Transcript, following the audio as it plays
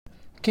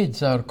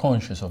kids are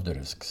conscious of the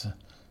risks,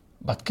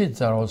 but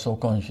kids are also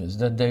conscious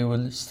that they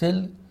will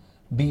still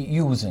be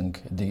using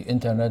the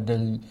internet,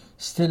 they'll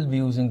still be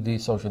using the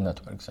social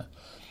networks.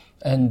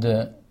 And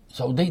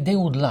so they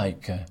would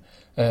like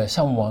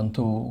someone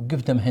to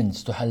give them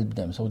hints, to help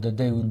them, so that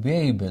they will be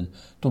able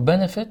to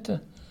benefit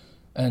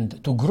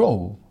and to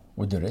grow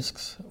with the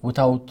risks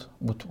without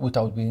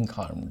being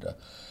harmed.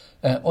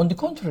 On the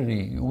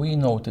contrary, we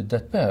noted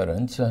that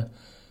parents,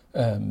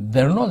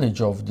 their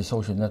knowledge of the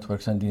social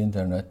networks and the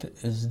internet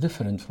is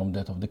different from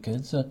that of the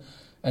kids,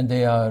 and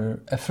they are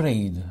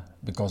afraid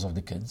because of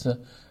the kids,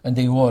 and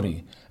they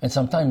worry. And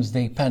sometimes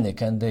they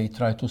panic and they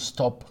try to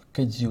stop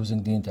kids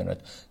using the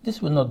internet.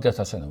 This will not get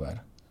us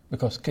anywhere,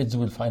 because kids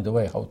will find a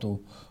way how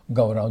to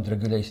go around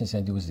regulations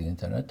and use the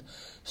internet.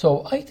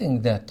 So I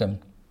think that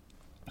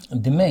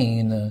the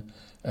main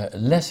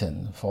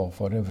lesson for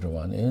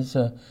everyone is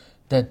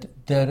that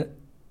there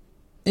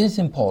is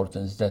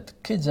importance that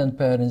kids and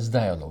parents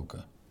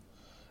dialogue.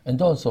 And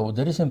also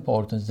there is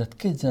importance that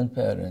kids and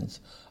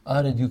parents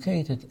are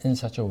educated in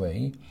such a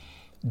way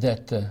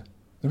that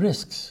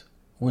risks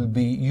will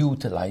be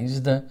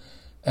utilized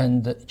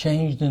and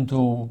changed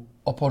into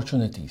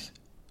opportunities,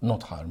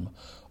 not harm.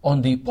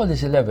 On the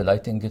policy level, I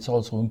think it's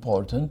also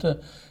important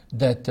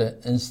that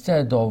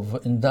instead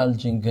of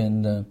indulging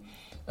in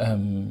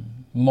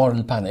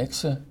moral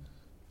panics,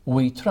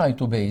 we try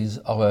to base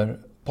our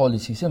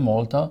policies in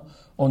Malta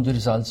on the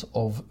results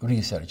of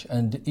research.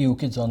 And EU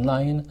Kids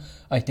Online,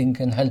 I think,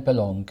 can help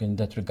along in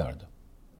that regard.